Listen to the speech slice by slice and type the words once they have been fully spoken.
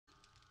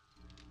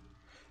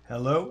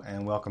Hello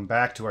and welcome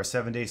back to our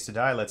 7 Days to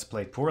Die Let's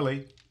Play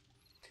Poorly.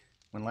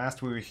 When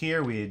last we were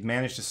here, we had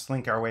managed to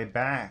slink our way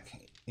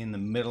back in the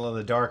middle of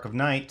the dark of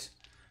night,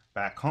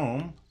 back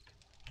home,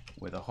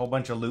 with a whole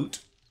bunch of loot.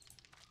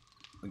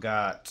 We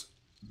got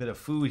a bit of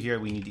food here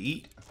we need to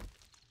eat.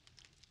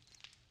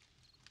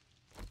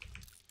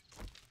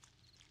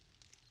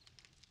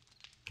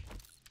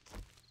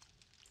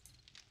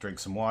 Drink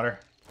some water.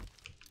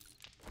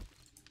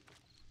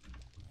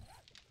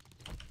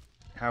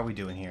 How are we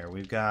doing here?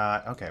 We've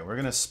got... Okay, we're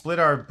going to split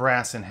our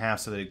brass in half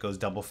so that it goes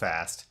double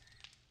fast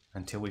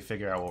until we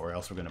figure out what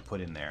else we're going to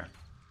put in there.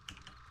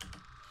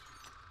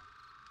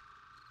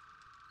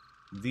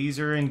 These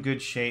are in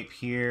good shape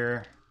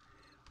here.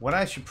 What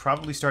I should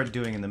probably start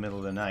doing in the middle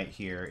of the night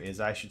here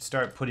is I should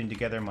start putting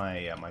together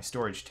my my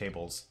storage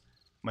tables,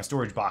 my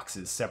storage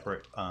boxes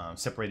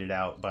separated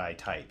out by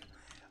type.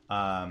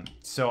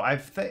 So I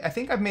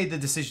think I've made the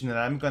decision that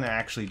I'm going to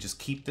actually just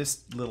keep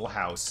this little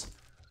house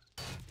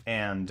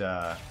and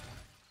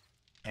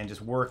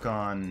just work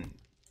on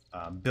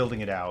building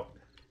it out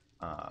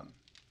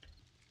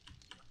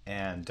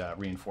and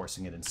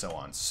reinforcing it and so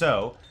on.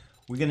 So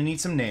we're going to need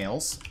some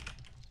nails.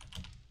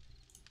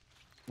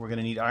 We're going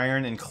to need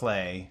iron and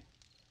clay.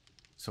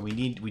 So we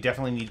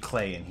definitely need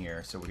clay in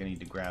here. So we're going to need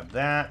to grab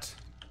that.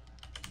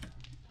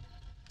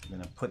 I'm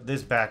going to put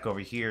this back over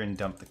here and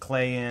dump the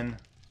clay in.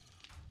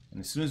 And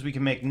as soon as we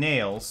can make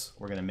nails,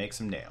 we're going to make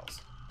some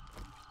nails.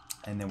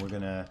 And then we're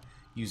going to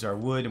use our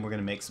wood and we're going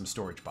to make some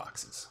storage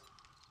boxes.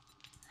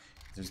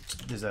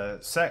 There's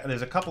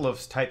a couple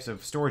of types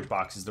of storage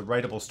boxes. The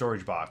writable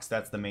storage box,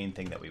 that's the main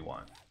thing that we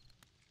want.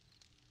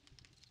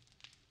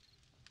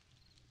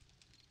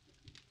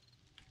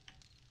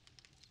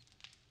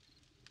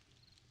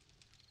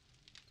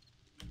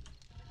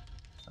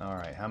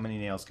 Alright, how many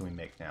nails can we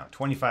make now?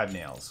 25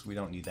 nails. We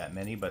don't need that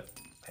many, but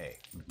hey,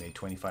 we've made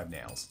 25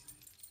 nails.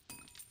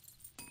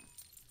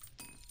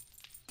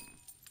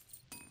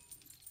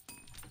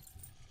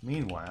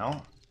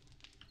 Meanwhile,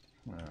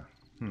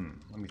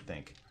 let me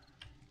think.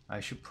 I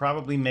should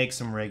probably make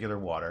some regular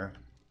water.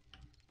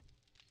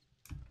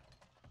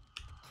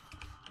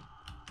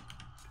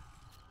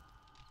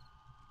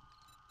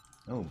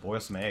 Oh, boil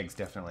some eggs,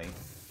 definitely.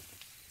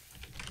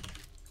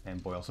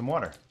 And boil some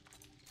water.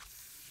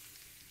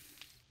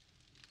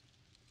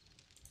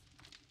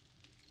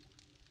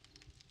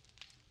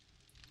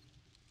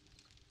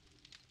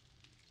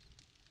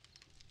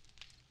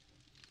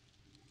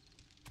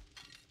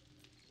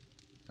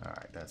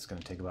 Alright, that's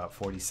going to take about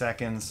 40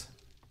 seconds.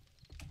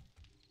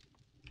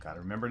 Gotta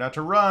remember not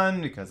to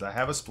run, because I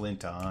have a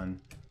splint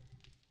on.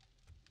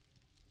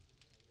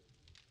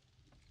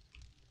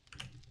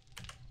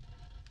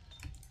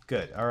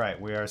 Good,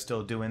 alright, we are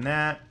still doing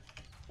that.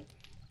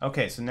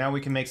 Okay, so now we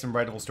can make some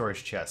writable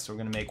storage chests. So we're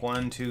going to make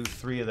 1, 2,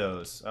 3 of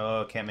those.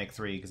 Oh, can't make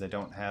 3 because I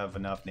don't have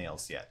enough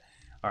nails yet.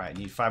 Alright,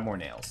 need 5 more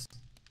nails.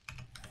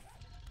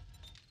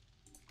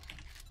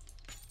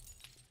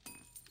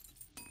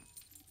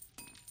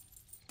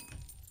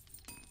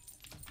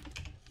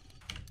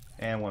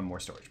 And 1 more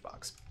storage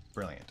box.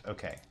 Brilliant.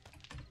 Okay.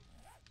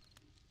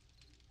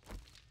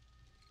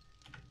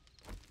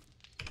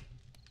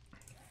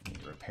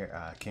 Need to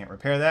repair. Can't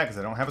repair that because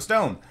I don't have a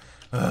stone.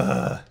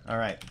 All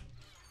right.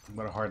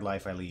 What a hard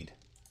life I lead. Do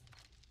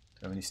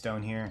I have any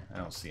stone here? I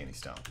don't see any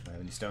stone. Do I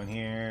have any stone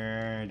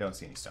here? Don't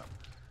see any stone.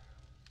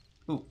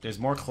 Ooh, there's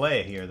more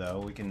clay here though.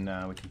 We can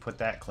put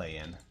that clay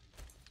in.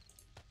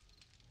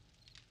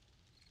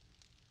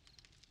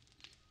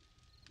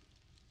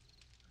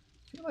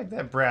 I feel like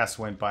that brass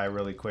went by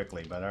really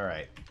quickly, but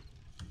alright.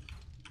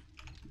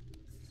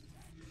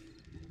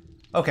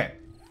 Okay.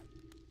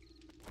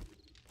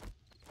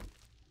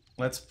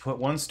 Let's put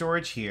 1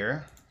 storage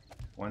here,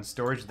 1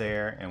 storage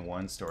there, and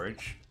 1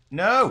 storage...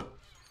 No!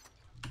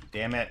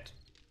 Damn it.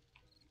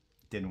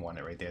 Didn't want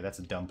it right there. That's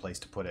a dumb place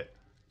to put it.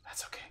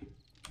 That's okay.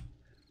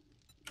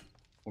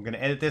 We're going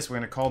to edit this. We're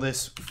going to call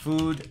this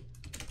food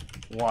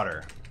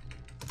water.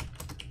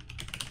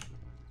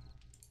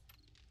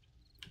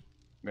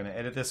 I'm going to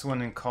edit this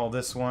one and call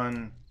this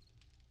one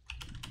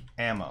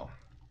ammo.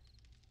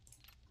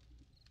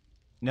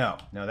 No,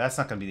 that's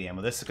not going to be the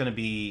ammo. This is going to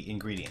be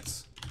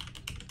ingredients.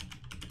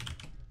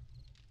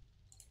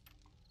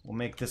 We'll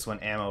make this one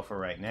ammo for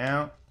right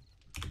now.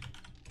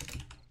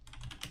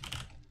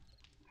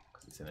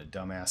 Because it's in a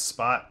dumbass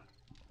spot.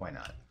 Why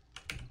not?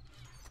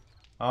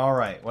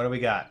 Alright, what do we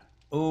got?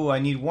 Oh, I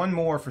need 1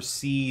 more for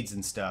seeds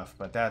and stuff,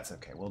 but that's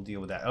okay. We'll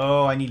deal with that.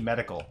 Oh, I need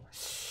medical.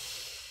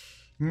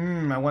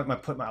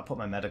 I'll put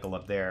my medical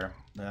up there.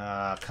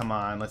 Come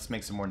on, let's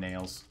make some more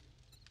nails.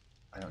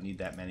 I don't need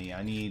that many.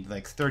 I need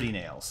like 30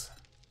 nails.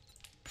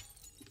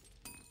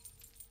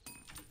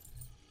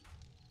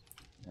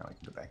 Now I can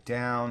go back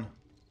down.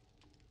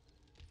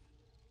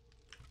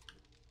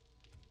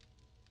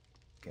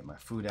 Get my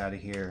food out of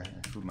here.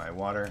 Food my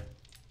water.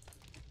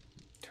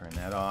 Turn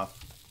that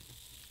off.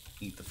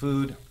 Eat the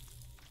food.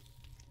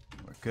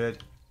 We're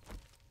good.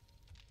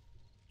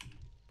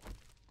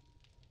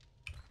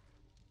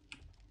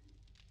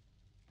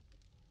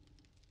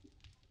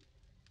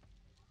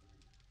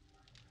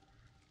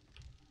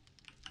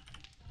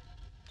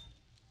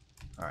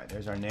 All right,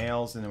 there's our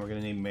nails, and then we're going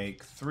to need to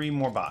make 3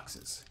 more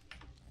boxes.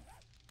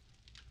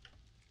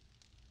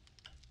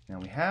 Now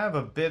we have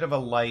a bit of a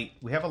light.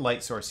 We have a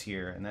light source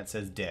here, and that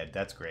says dead.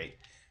 That's great.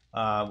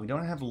 We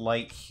don't have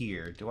light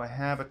here. Do I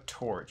have a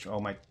torch?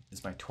 Oh,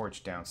 is my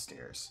torch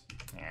downstairs?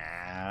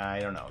 I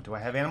don't know. Do I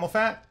have animal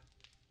fat?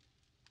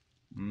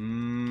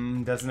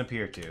 Doesn't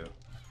appear to.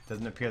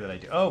 Doesn't appear that I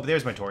do. Oh, but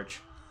there's my torch.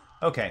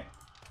 Okay.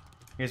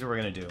 Here's what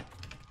we're going to do.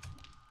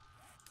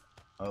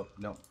 Oh,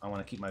 no. I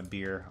want to keep my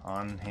beer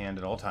on hand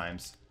at all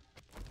times.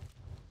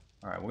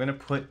 All right, we're going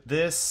to put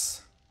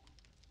this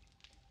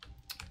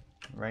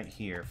right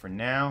here for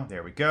now.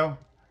 There we go.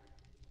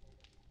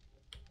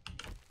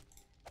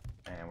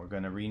 And we're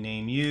going to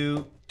rename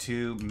you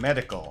to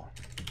medical.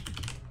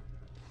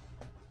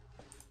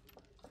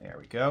 There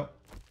we go.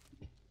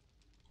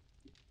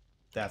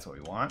 That's what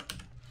we want.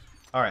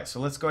 All right, so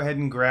let's go ahead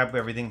and grab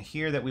everything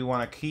here that we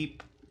want to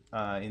keep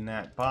in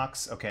that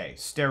box. Okay,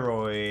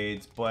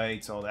 steroids,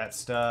 bites, all that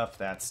stuff.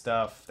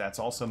 That's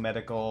also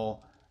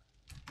medical.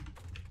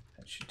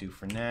 That should do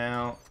for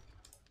now.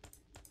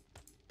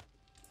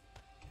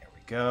 There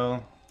we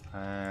go.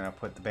 And I'll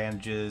put the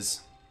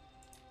bandages.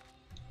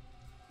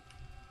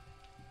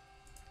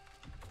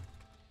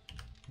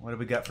 What do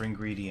we got for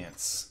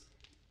ingredients?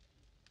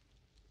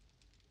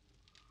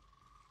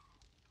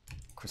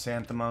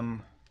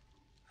 Chrysanthemum.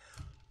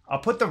 I'll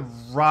put the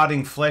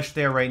rotting flesh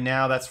there right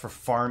now. That's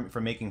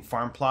for making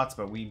farm plots,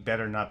 but we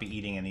better not be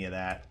eating any of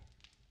that.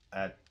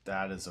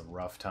 That is a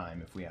rough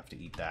time if we have to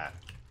eat that.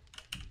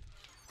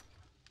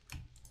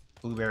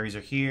 Blueberries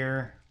are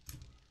here.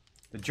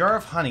 The jar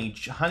of honey.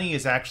 Honey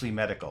is actually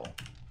medical,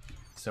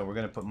 so we're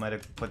gonna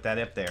put that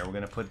up there. We're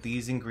gonna put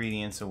these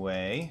ingredients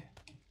away,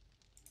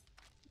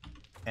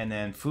 and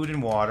then food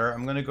and water.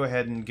 I'm gonna go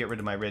ahead and get rid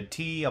of my red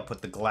tea. I'll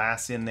put the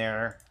glass in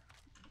there.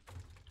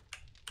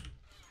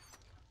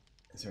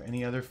 Is there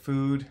any other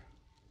food?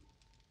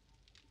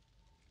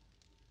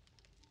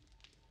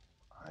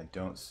 I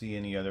don't see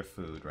any other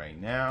food right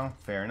now.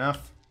 Fair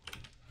enough.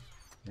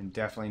 And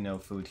definitely no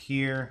food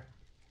here.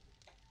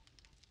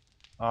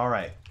 All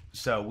right.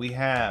 So we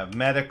have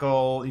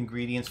medical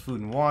ingredients,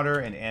 food and water,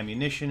 and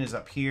ammunition is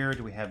up here.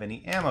 Do we have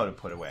any ammo to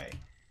put away?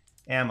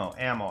 Ammo,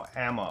 ammo,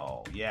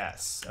 ammo.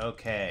 Yes.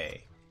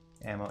 Okay.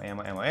 Ammo,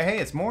 ammo, ammo. Hey,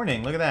 it's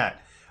morning. Look at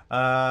that.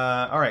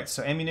 All right.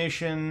 So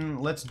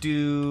ammunition. Let's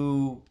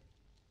do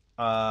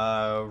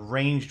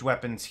ranged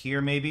weapons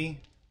here, maybe.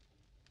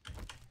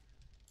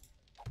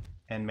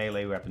 And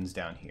melee weapons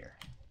down here.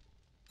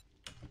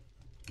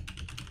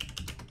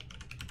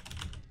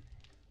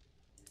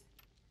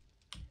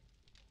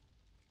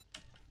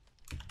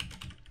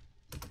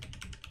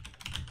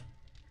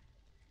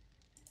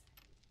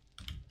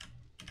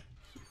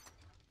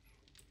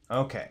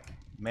 Okay,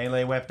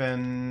 melee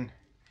weapon.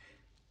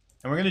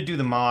 And we're going to do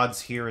the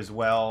mods here as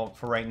well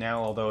for right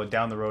now, although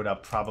down the road I'll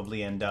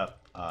probably end up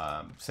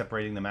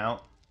separating them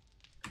out.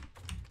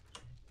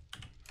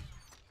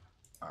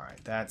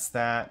 Alright, that's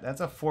that.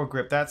 That's a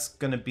foregrip. That's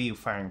going to be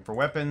firing for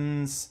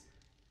weapons.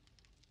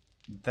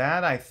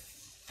 That, I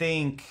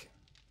think,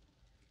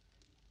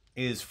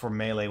 is for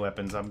melee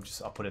weapons.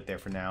 I'll put it there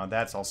for now.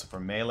 That's also for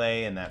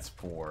melee, and that's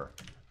for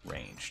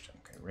ranged.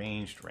 Okay,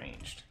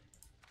 ranged.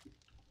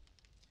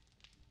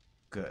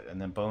 Good.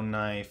 And then bone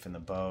knife and the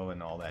bow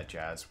and all that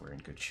jazz. We're in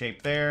good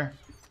shape there.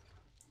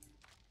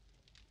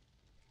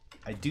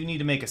 I do need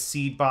to make a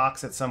seed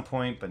box at some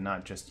point, but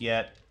not just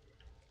yet.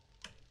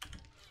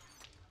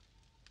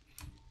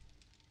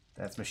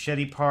 That's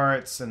machete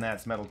parts, and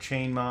that's metal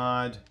chain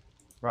mod.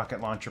 Rocket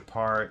launcher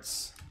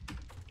parts.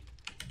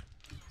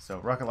 So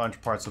rocket launcher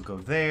parts will go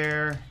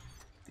there.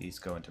 These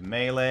go into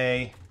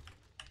melee.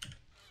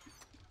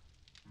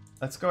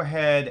 Let's go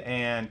ahead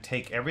and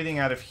take everything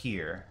out of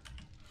here.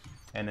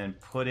 And then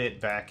put it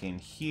back in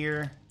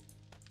here.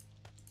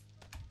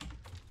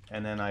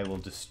 And then I will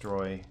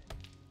destroy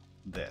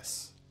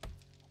this.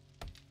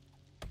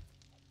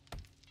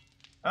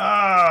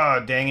 Ah,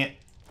 oh, dang it.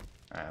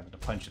 Alright, I'm going to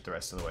punch it the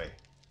rest of the way.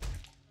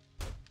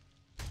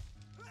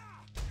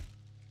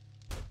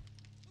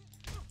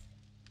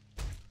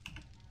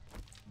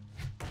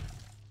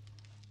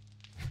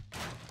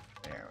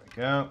 There we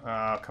go.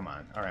 Oh, come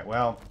on. Alright,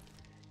 well,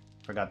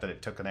 forgot that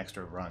it took an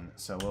extra run.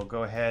 So we'll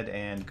go ahead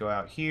and go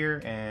out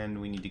here,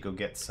 and we need to go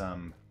get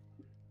some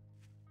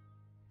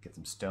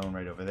stone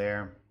right over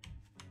there.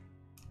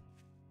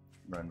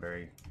 Run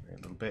very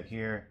little bit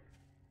here.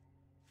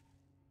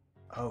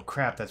 Oh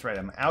crap, that's right,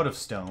 I'm out of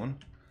stone.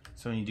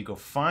 So I need to go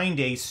find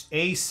a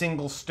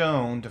single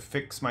stone to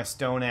fix my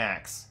stone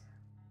axe.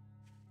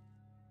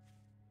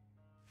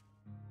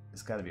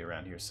 It's got to be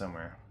around here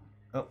somewhere.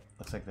 Oh,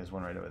 looks like there's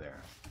one right over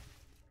there.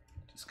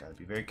 Just got to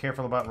be very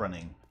careful about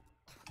running.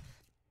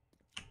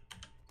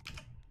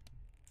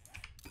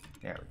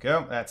 There we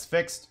go. That's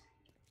fixed.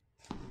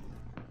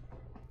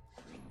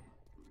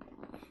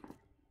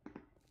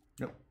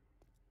 Nope.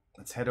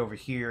 Let's head over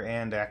here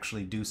and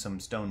actually do some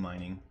stone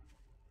mining.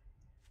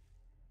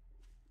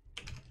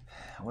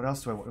 What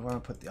else do I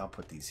want to put? I'll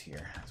put these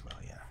here as well,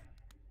 yeah.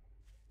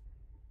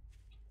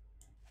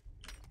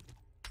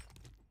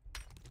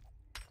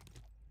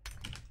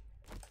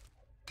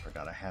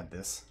 forgot I had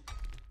this.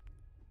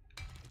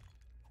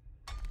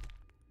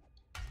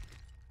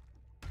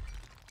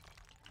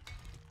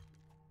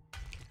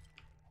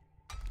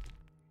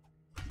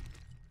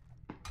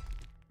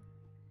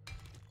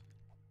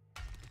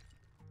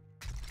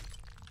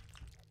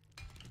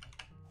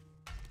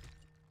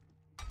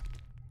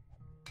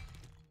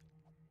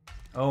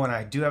 Oh, and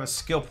I do have a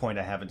skill point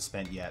I haven't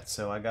spent yet,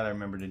 so I gotta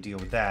remember to deal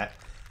with that.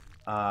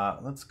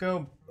 Let's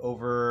go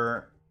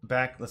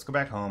back. Let's go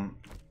back home.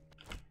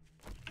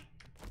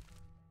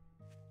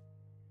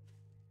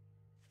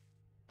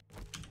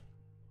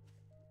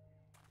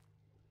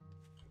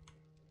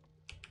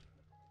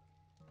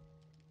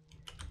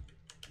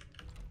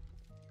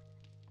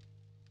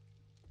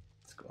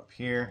 Let's go up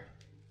here.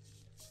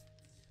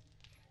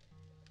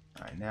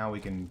 All right, now we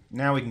can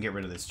get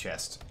rid of this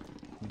chest.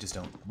 We just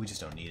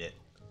don't need it.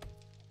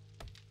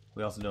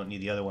 We also don't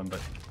need the other one,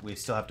 but we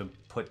still have to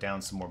put down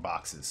some more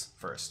boxes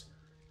first.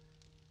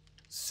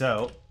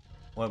 So,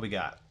 what do we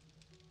got?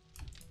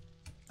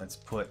 Let's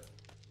put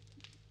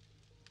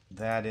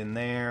that in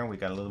there. We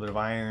got a little bit of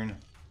iron.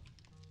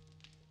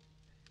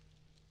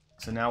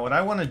 So now what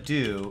I want to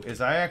do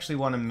is I actually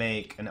want to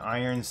make an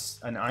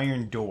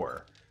iron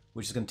door,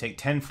 which is going to take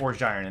 10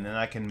 forged iron, and then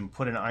I can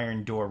put an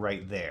iron door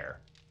right there.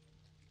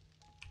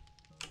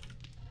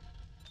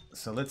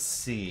 So let's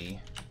see.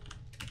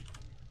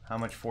 How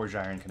much forged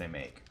iron can I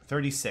make?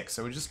 36.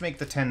 So we'll just make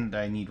the 10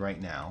 that I need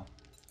right now.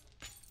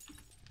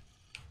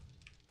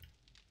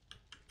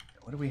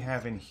 What do we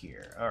have in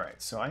here?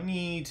 Alright, so I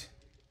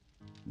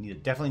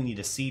definitely need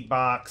a seed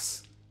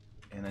box.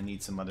 And I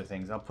need some other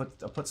things. I'll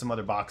put some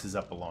other boxes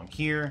up along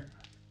here.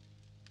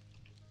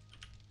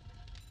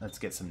 Let's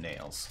get some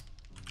nails.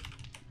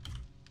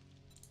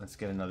 Let's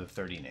get another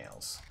 30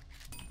 nails.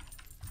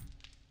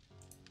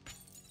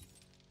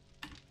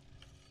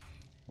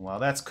 While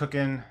that's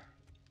cooking,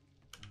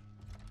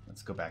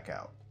 let's go back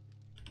out.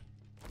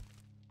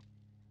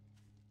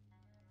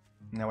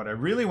 Now what I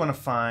really want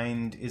to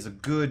find is a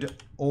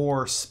good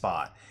ore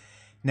spot.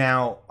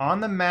 Now on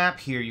the map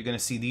here you're going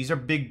to see these are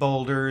big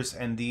boulders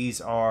and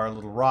these are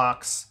little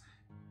rocks.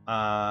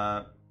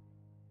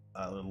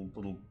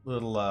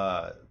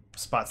 Little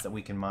spots that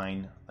we can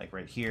mine, like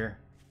right here.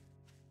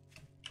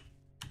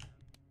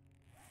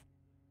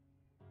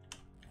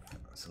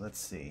 So let's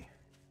see.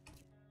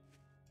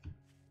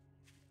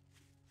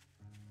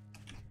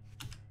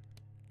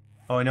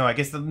 Oh no, I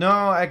guess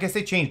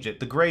they changed it.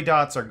 The gray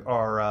dots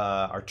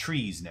are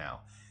trees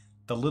now.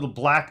 The little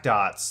black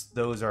dots,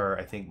 those are,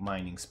 I think,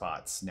 mining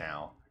spots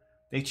now.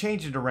 They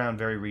changed it around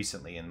very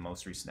recently in the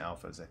most recent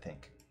alphas, I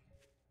think.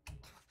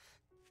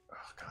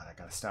 Oh god, I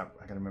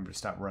gotta remember to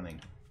stop running.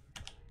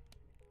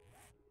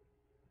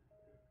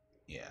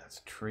 Yeah, it's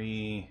a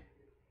tree.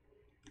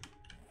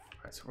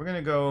 Alright, so we're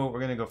gonna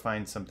go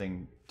find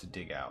something to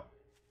dig out.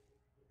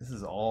 This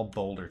is all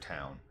Boulder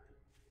Town.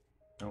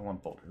 I don't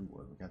want boulder.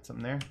 Ooh, we got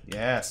something there?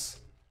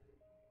 Yes.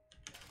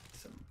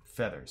 Some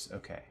feathers.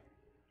 Okay.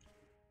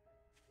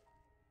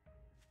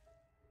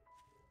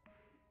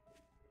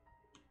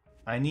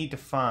 I need to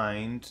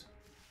find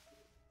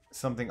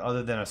something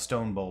other than a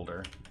stone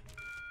boulder.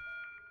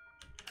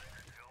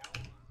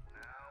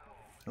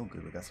 Oh,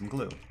 good. We got some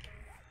glue.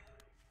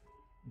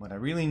 What I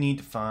really need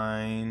to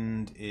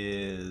find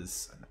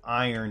is an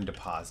iron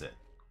deposit.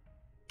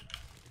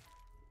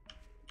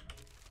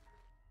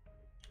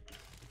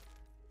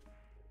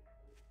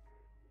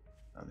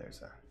 Oh,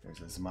 there's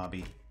a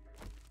Zmabi.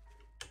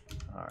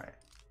 All right.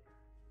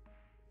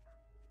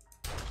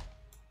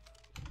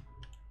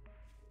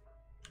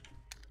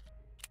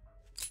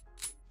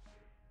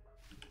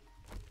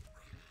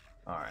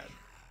 All right.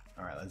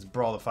 All right. Let's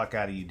brawl the fuck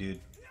out of you, dude.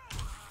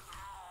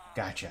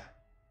 Gotcha.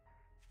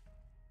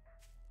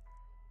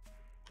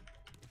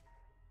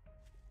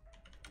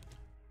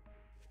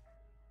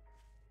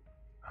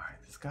 All right.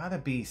 There's got to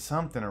be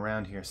something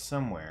around here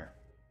somewhere.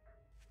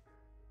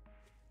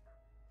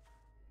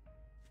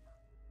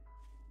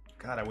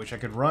 God, I wish I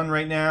could run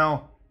right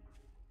now.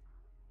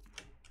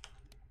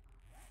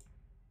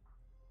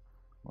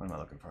 What am I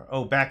looking for?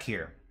 Oh, back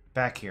here.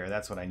 Back here.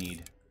 That's what I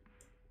need.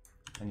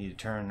 I need to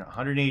turn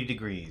 180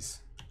 degrees.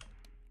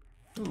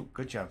 Ooh,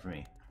 good job for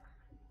me.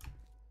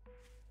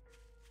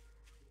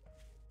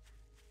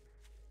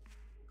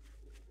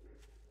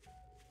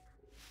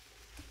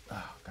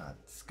 Oh, God.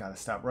 It's got to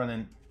stop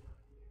running.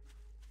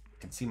 I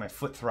can see my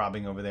foot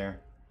throbbing over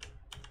there.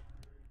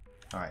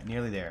 All right,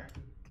 nearly there.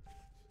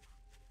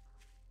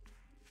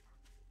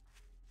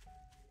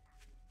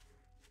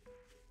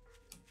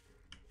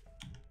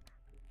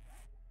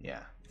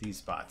 Yeah, these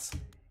spots.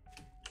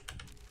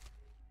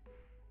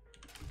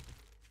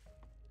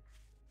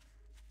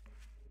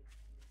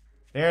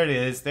 There it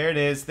is. There it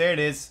is. There it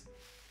is.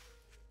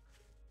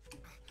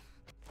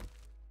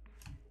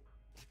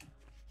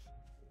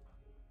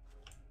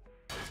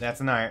 That's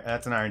an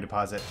iron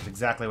deposit. That's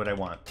exactly what I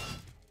want.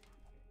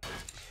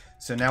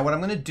 So now what I'm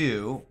going to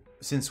do,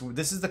 since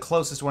this is the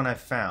closest one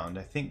I've found,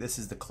 I think this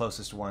is the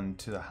closest one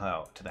to the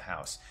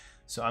house.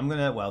 So I'm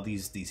gonna, well,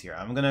 these here.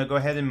 I'm gonna go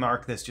ahead and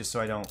mark this just so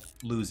I don't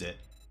lose it.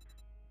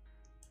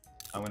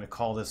 I'm going to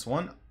call this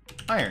one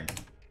iron.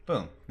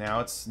 Boom.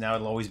 Now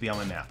it'll always be on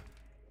my map.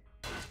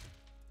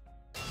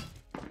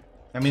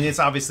 I mean, it's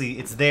obviously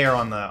it's there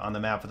on the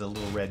map with a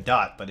little red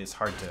dot, but it's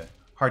hard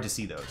to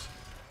see those.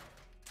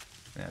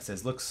 And it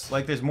says looks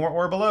like there's more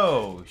ore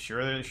below.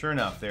 Sure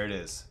enough, there it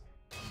is.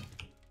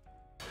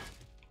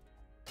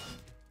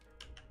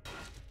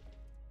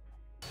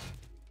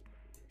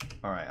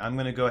 Alright, I'm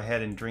going to go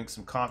ahead and drink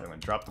some coffee. I'm going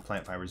to drop the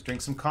plant fibers,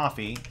 drink some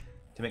coffee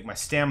to make my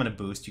stamina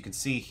boost. You can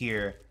see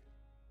here,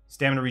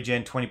 stamina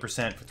regen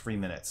 20% for 3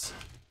 minutes.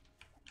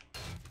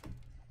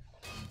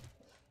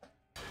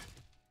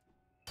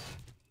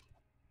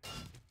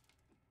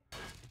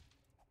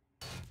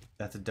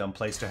 That's a dumb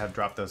place to have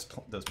dropped those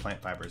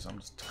plant fibers. I'm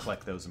just to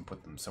collect those and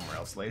put them somewhere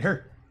else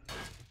later.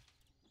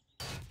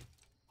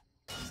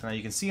 So now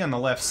you can see on the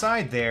left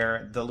side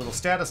there, the little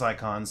status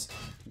icons.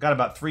 I've got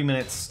about 3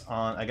 minutes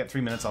on. I got 3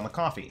 minutes on the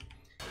coffee,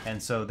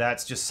 and so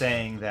that's just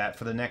saying that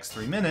for the next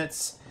 3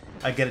 minutes,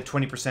 I get a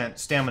 20%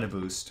 stamina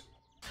boost,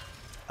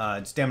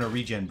 stamina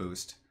regen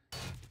boost.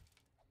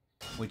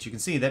 Which you can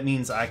see that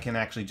means I can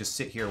actually just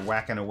sit here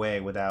whacking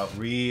away without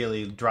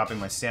really dropping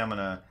my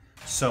stamina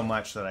so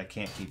much that I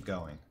can't keep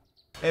going.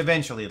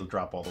 Eventually it'll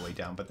drop all the way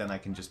down, but then I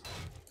can just...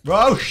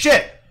 Oh,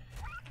 shit!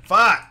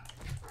 Fuck!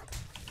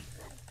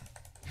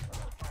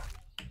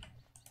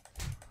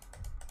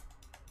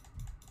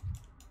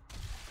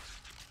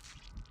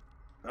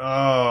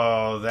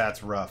 Oh,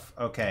 that's rough.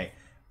 Okay,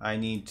 I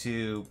need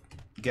to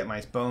get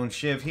my bone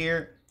shiv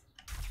here.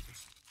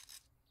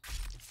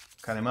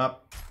 Cut him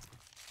up.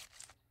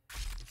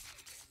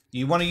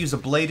 You want to use a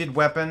bladed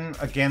weapon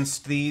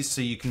against these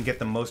so you can get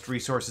the most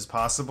resources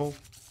possible.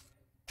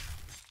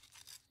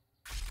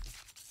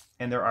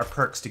 And there are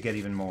perks to get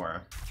even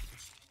more.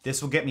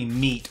 This will get me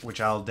meat,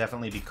 which I'll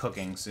definitely be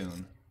cooking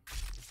soon.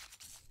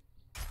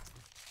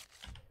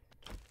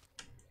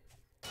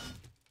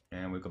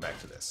 And we'll go back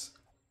to this.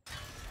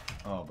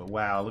 Oh, but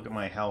wow, look at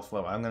my health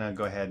level. I'm going to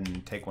go ahead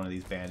and take one of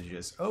these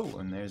bandages. Oh,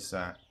 and there's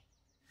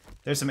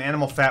some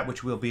animal fat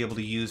which we'll be able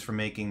to use for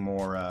making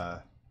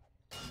more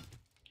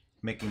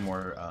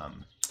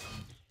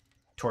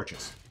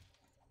torches.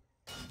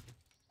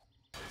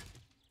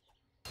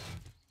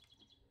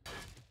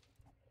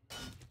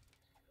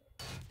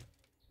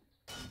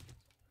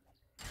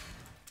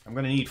 I'm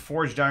going to need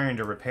forged iron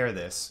to repair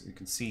this. You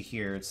can see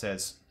here it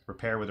says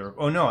repair with a...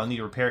 Oh no, I'll need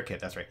a repair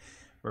kit. That's right.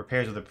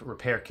 Repairs with a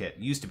repair kit.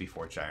 It used to be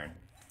forged iron.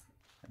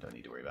 I don't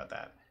need to worry about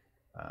that.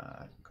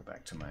 Go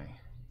back to my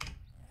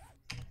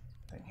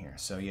thing here.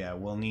 So yeah,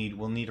 we'll need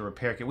a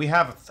repair kit. We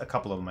have a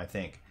couple of them, I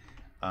think,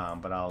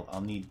 but I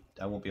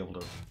won't be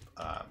able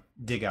to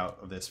dig out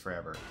of this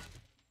forever.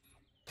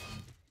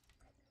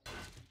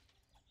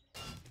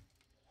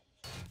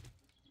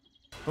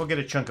 We'll get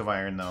a chunk of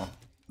iron though.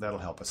 That'll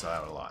help us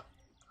out a lot.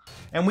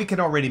 And we can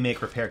already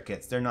make repair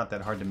kits. They're not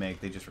that hard to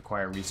make. They just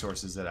require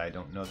resources that I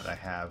don't know that I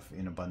have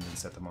in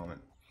abundance at the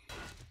moment.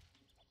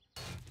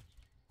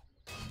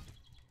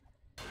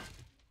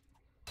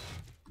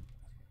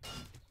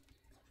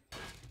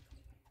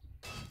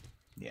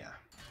 Yeah.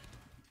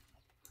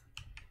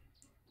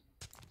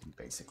 I'm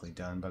basically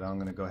done, but I'm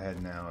going to go ahead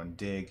now and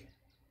dig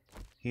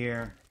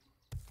here.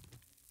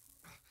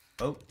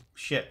 Oh,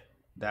 shit.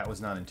 That was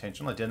not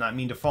intentional. I did not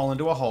mean to fall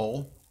into a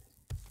hole.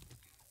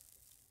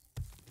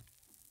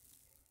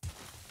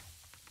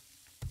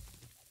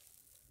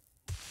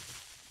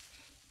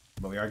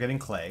 But we are getting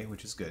clay,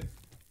 which is good.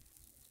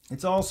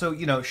 It's also,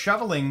 you know,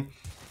 shoveling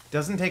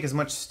doesn't take as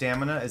much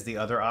stamina as the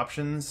other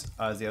options,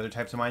 as the other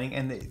types of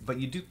mining, but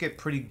you do get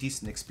pretty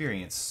decent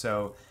experience.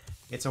 So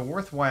it's a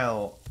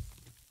worthwhile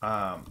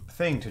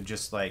thing to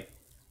just, like,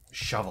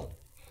 shovel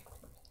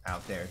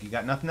out there. If you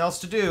got nothing else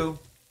to do,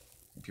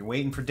 if you're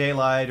waiting for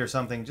daylight or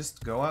something,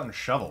 just go out and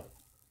shovel.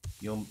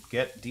 You'll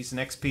get decent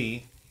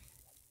XP.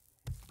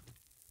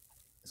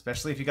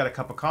 Especially if you got a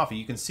cup of coffee.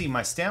 You can see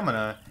my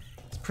stamina...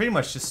 It's pretty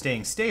much just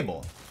staying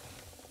stable.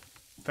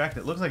 In fact,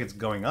 it looks like it's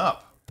going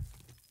up.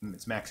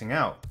 It's maxing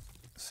out.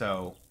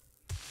 So,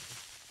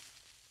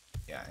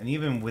 yeah, and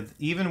even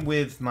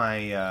with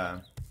my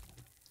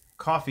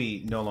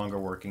coffee no longer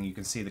working, you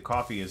can see the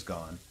coffee is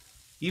gone.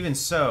 Even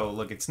so,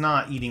 look, it's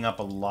not eating up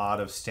a lot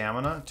of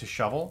stamina to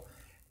shovel,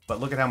 but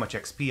look at how much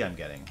XP I'm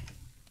getting.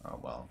 Oh,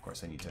 well, of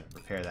course I need to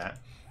repair that.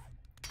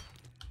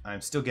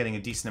 I'm still getting a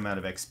decent amount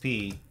of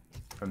XP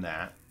from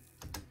that.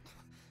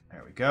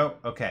 There we go.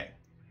 Okay.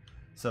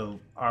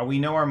 So we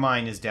know our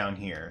mine is down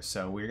here,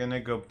 so we're going to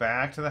go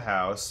back to the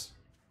house.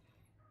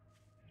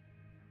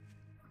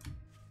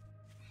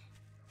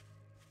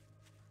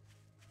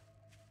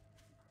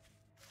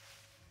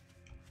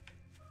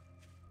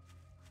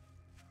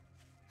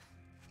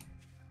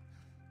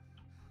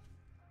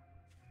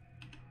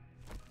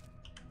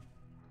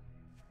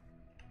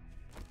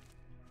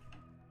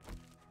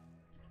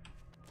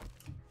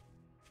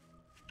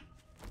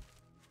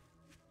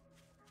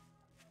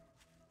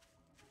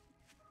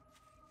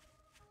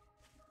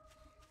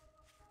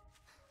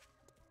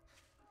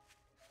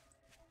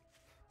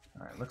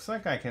 Alright, looks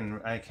like I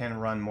can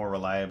run more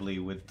reliably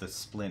with the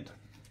splint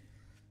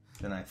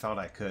than I thought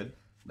I could.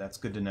 That's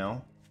good to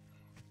know.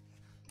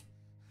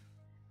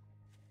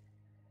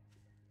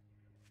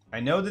 I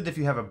know that if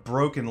you have a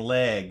broken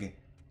leg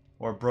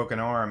or a broken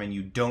arm and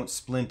you don't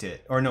splint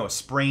it, or no, a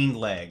sprained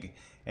leg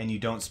and you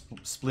don't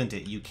splint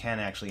it, you can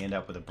actually end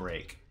up with a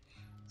break.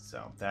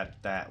 So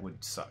that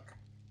would suck.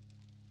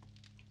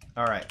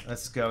 All right,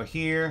 let's go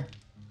here.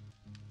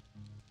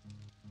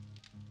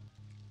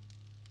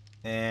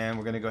 And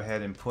we're going to go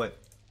ahead and put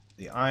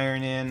the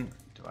iron in,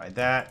 divide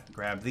that,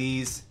 grab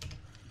these,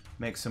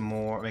 make some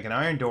more, make an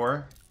iron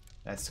door.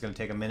 That's going to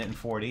take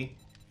 1:40.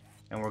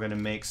 And we're going to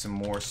make some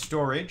more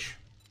storage.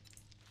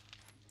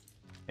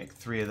 Make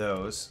 3 of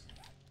those.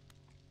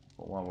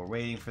 But while we're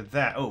waiting for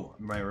that, oh,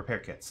 my repair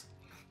kits.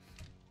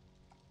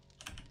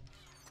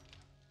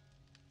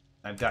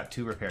 I've got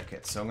 2 repair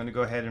kits, so I'm going to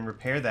go ahead and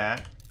repair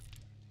that.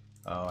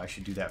 Oh, I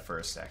should do that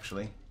first,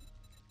 actually.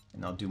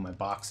 And I'll do my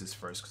boxes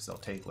first because they'll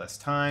take less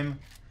time.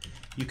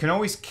 You can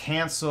always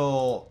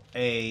cancel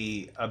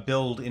a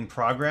build in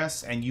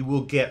progress and you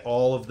will get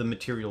all of the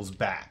materials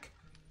back.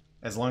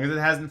 As long as it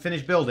hasn't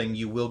finished building,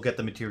 you will get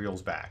the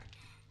materials back.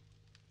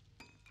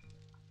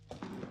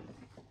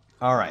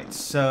 Alright,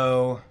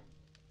 so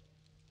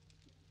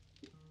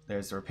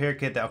there's the repair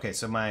kit. Okay,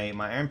 so my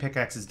iron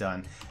pickaxe is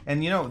done.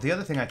 And you know, the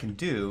other thing I can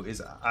do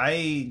is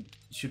I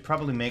should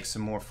probably make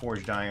some more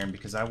forged iron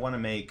because I want to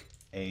make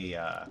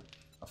a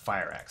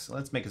fire axe. So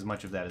let's make as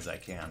much of that as I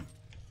can.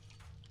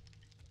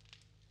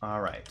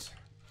 Alright.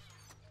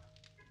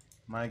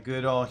 Am I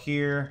good all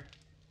here?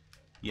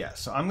 Yeah,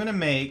 so I'm going to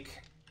make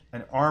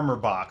an armor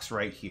box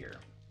right here.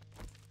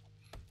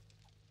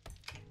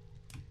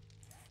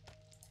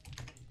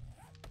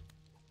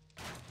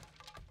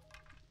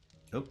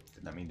 Oh,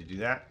 did not mean to do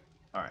that.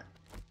 Alright.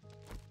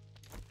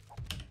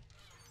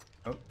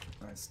 Oh,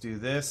 let's do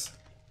this.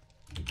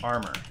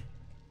 Armor.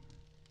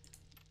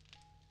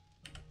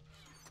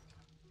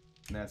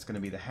 And that's going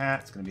to be the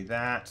hat. It's going to be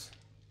that.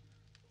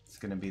 It's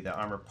going to be the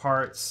armor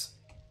parts.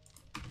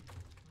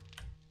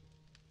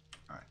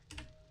 Alright.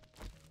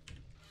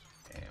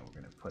 And we're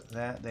going to put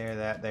that there,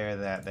 that there,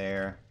 that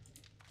there.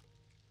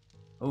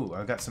 Oh,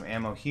 I've got some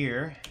ammo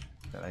here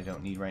that I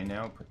don't need right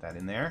now. Put that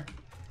in there.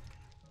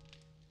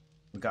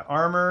 We've got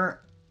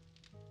armor.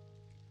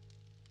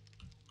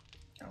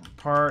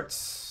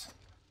 Parts.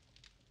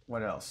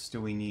 What else do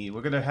we need?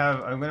 We're going to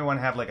have, I'm going to want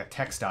to have like a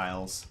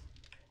textiles.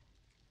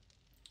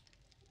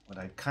 But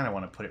I kind of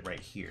want to put it right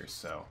here,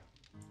 so.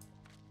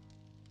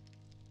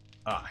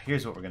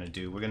 Here's what we're going to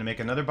do. We're going to make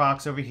another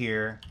box over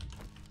here.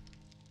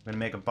 We're going to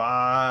make a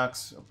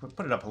box.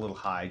 Put it up a little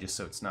high just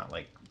so it's not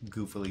like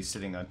goofily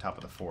sitting on top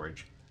of the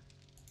forge.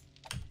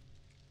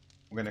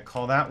 We're going to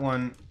call that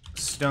one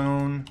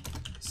stone,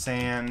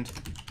 sand,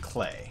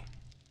 clay.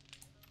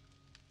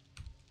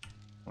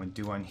 We're going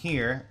to do one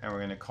here, and we're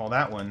going to call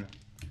that one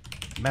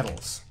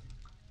metals.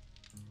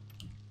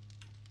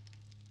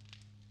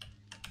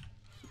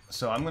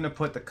 So I'm going to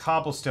put the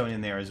cobblestone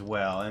in there as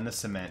well, and the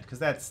cement, because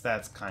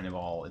that's kind of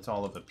all, it's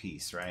all of the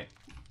piece, right?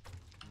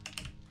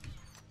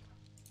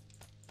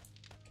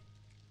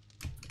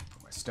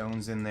 Put my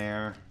stones in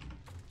there.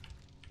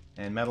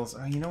 And metals.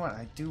 Oh, you know what?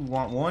 I do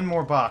want one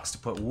more box to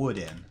put wood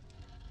in.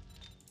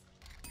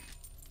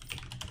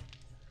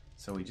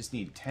 So we just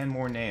need 10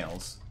 more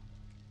nails.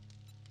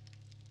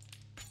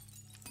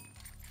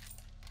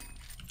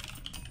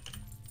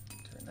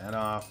 Turn that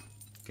off.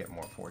 Get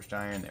more forged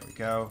iron. There we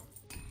go.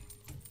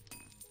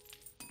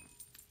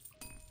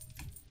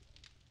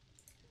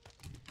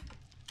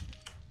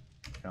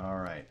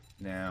 Alright,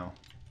 now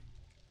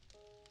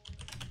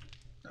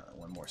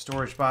one more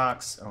storage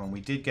box. Oh, and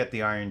we did get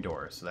the iron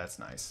door, so that's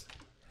nice.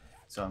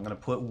 So I'm going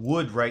to put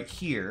wood right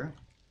here.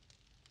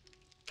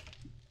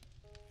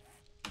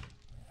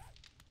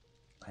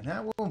 And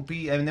that will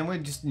be, and then we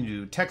just need to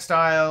do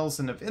textiles,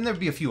 and there'll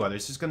be a few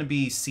others. There's going to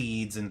be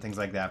seeds and things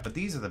like that, but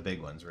these are the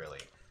big ones,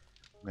 really.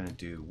 We're going to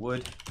do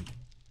wood.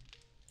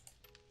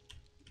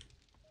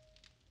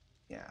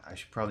 Yeah, I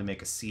should probably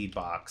make a seed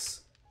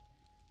box.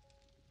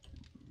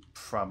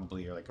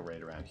 Probably like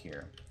right around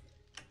here.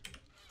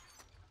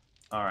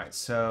 Alright,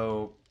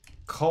 so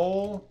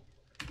coal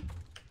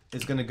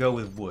is going to go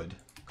with wood,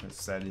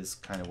 because that is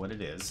kind of what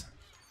it is.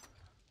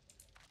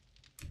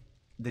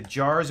 The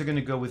jars are going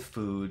to go with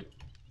food.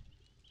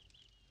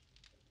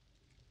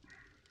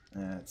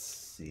 Let's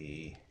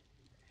see.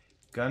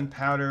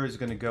 Gunpowder is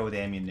going to go with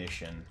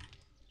ammunition.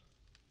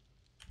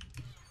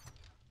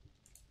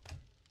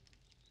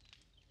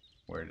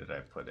 Where did I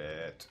put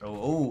it?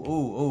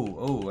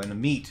 Oh, and the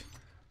meat.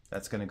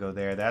 That's going to go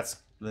there. That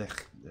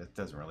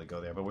doesn't really go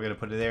there, but we're going to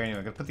put it there anyway.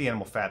 I'm going to put the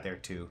animal fat there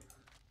too.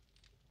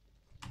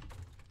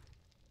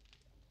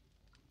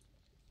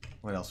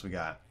 What else we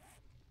got?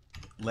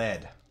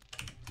 Lead.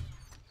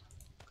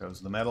 Goes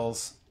the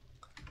metals.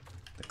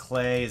 The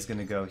clay is going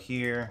to go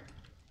here.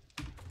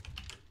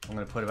 I'm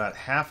going to put about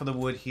half of the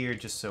wood here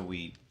just so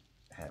we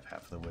have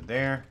half of the wood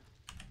there.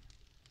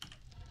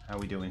 How are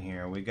we doing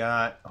here? We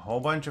got a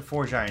whole bunch of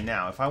forged iron.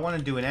 Now, if I want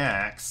to do an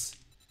axe,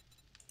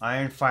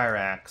 iron fire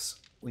axe,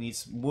 we need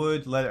some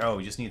wood, leather. Oh,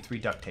 we just need 3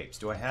 duct tapes.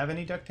 Do I have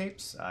any duct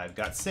tapes? I've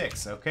got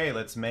 6. Okay,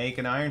 let's make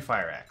an iron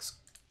fire axe.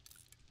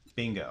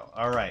 Bingo.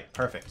 All right,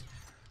 perfect.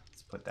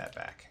 Let's put that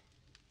back.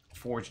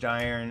 forged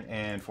iron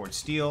and forged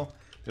steel.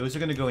 Those are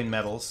going to go in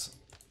metals.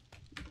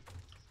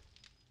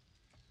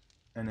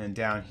 And then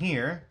down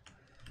here,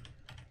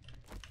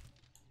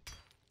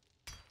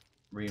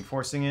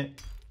 reinforcing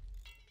it.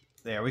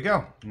 There we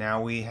go.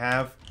 Now we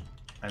have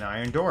an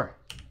iron door.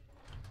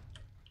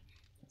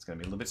 It's going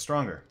to be a little bit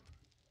stronger.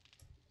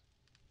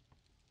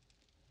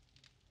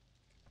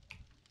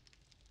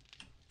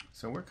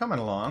 So we're coming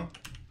along.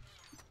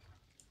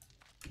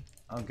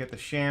 I'll get the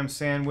sham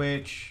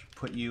sandwich,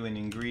 put you in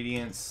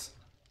ingredients.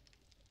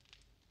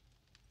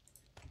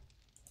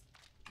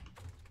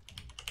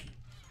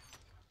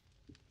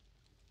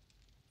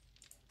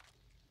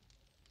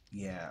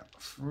 Yeah,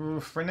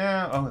 for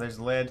now. Oh, there's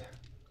lead.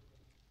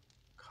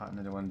 Cotton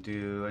I don't want to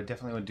do. I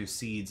definitely want to do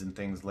seeds and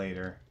things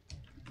later.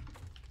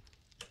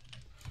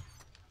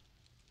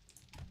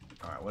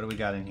 Alright, what do we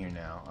got in here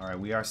now? Alright,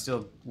 we are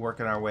still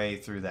working our way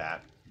through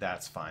that.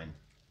 That's fine.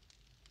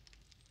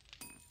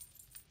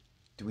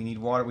 Do we need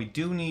water? We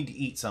do need to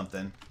eat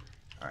something.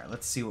 Alright,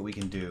 let's see what we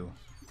can do.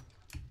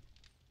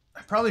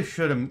 I probably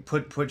should have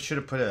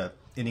put an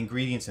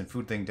ingredients and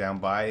food thing down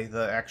by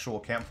the actual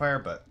campfire,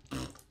 but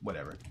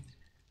whatever.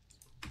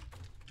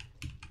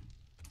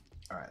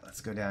 Alright,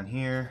 let's go down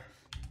here.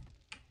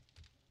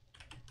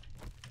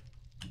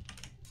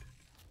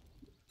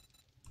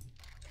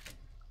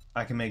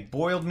 I can make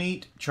boiled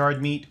meat,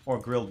 charred meat, or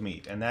grilled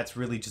meat. And that's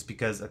really just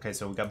because, okay,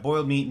 so we got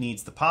boiled meat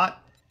needs the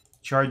pot,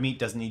 charred meat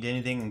doesn't need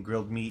anything, and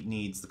grilled meat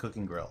needs the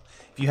cooking grill.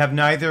 If you have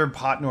neither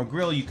pot nor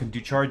grill, you can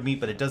do charred meat,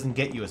 but it doesn't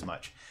get you as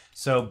much.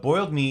 So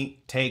boiled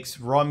meat takes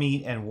raw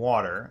meat and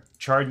water.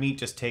 Charred meat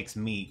just takes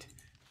meat.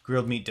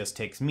 Grilled meat just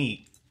takes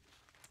meat.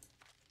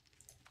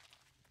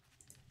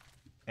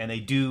 And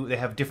they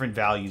have different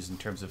values in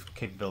terms of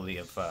capability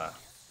of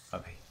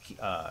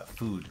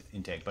food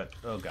intake. But,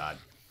 oh god.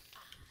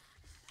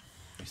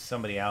 There's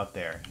somebody out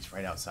there. He's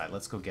right outside.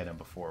 Let's go get him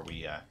before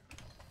we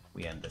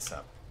end this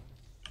up.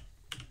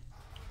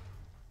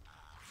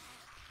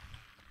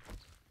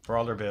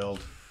 Brawler build.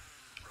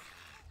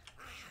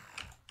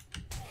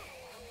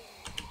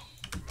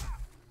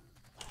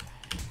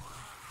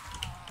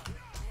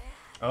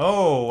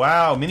 Oh,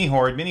 wow. Mini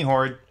horde, mini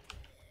horde.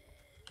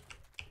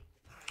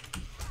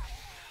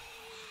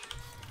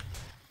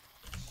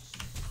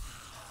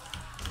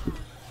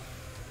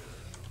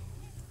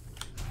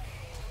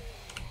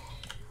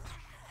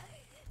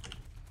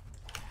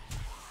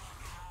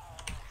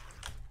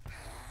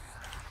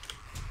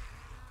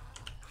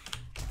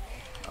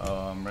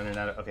 Oh, I'm running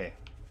out of... Okay.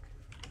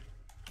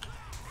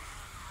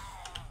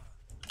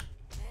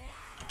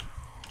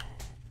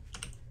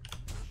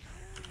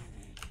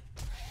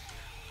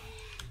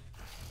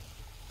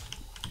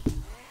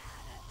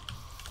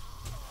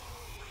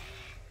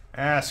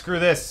 Ah, screw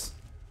this.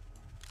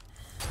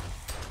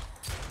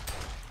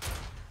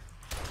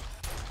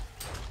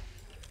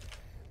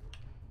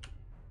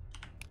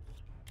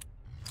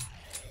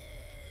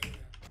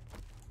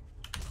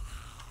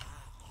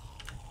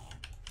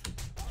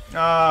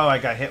 Oh, I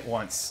got hit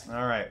once.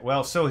 Alright,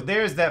 well, so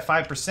there's that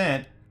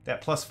 5%, that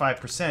plus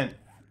 5%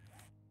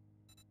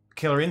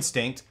 killer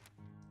instinct.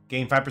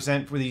 Gain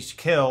 5% with each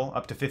kill,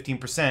 up to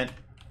 15%.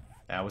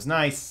 That was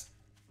nice.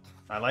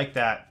 I like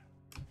that.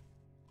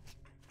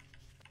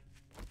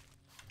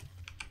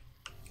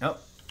 Oh,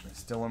 there's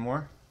still one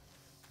more.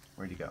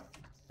 Where'd you go?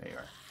 There you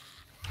are.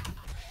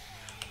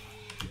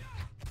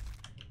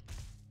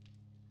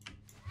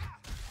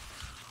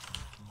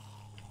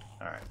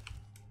 Alright.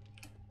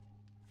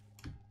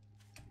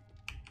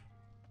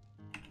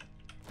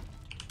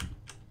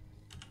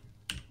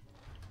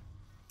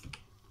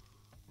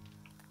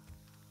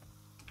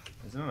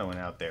 There's another one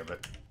out there,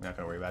 but we're not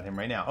going to worry about him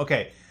right now.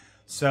 Okay,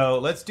 so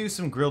let's do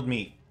some grilled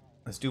meat.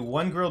 Let's do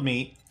one grilled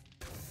meat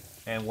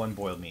and one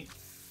boiled meat.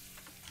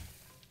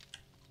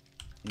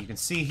 And you can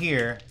see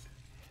here,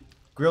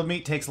 grilled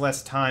meat takes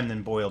less time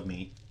than boiled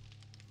meat.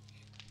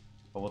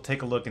 But we'll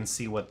take a look and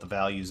see what the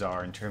values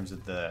are in terms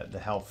of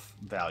the health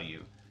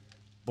value.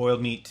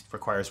 Boiled meat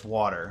requires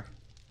water.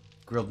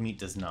 Grilled meat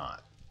does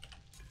not.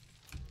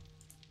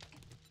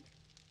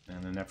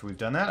 And then after we've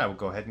done that, I will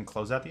go ahead and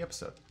close out the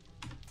episode.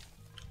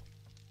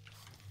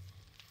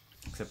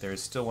 Except there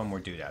is still one more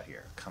dude out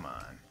here. Come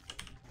on.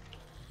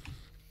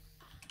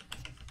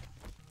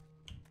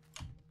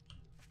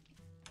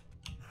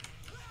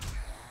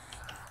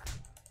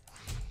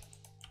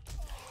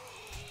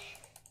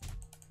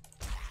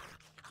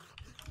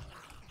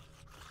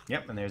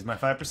 Yep, and there's my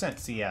 5%.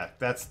 See, yeah,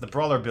 that's the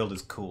brawler build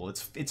is cool.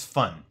 It's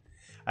fun.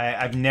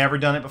 I've never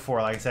done it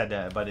before, like I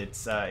said, but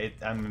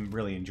I'm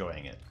really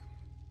enjoying it.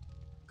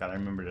 Gotta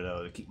remember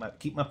to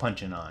keep my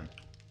punching on.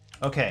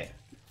 Okay,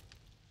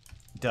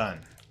 done.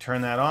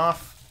 Turn that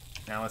off.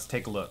 Now let's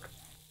take a look.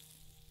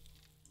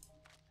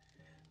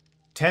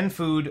 10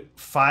 food,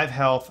 5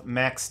 health,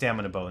 max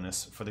stamina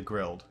bonus for the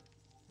grilled.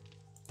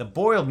 The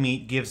boiled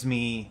meat gives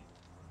me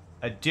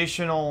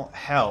additional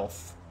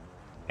health,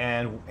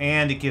 and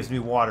it gives me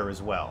water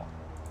as well.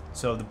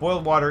 So the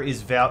boiled water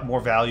is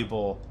more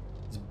valuable.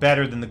 It's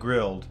better than the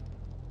grilled,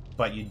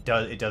 but it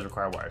does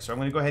require water. So I'm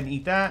going to go ahead and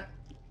eat that.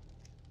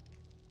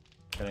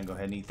 Gonna go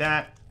ahead and eat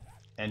that.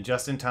 And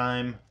just in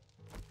time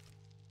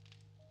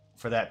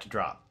for that to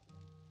drop.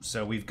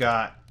 So we've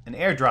got an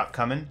airdrop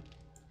coming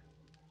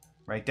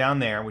right down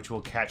there, which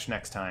we'll catch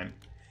next time.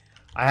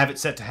 I have it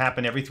set to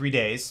happen every 3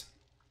 days.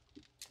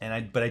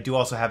 But I do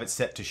also have it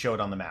set to show it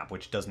on the map,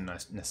 which doesn't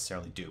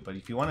necessarily do. But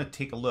if you want to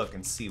take a look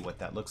and see what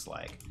that looks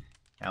like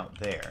out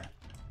there,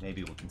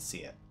 maybe we can see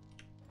it.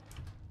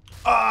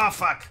 Oh,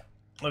 fuck!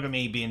 Look at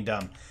me being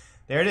dumb.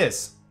 There it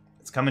is.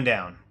 It's coming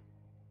down.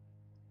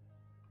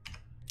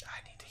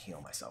 I need to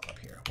heal myself up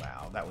here.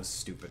 Wow, that was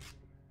stupid.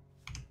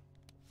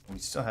 We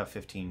still have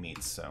 15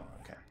 meats, so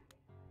okay.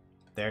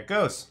 There it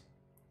goes.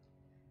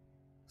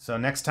 So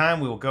next time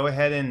we will go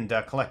ahead and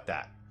collect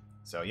that.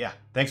 So yeah,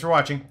 thanks for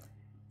watching.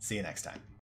 See you next time.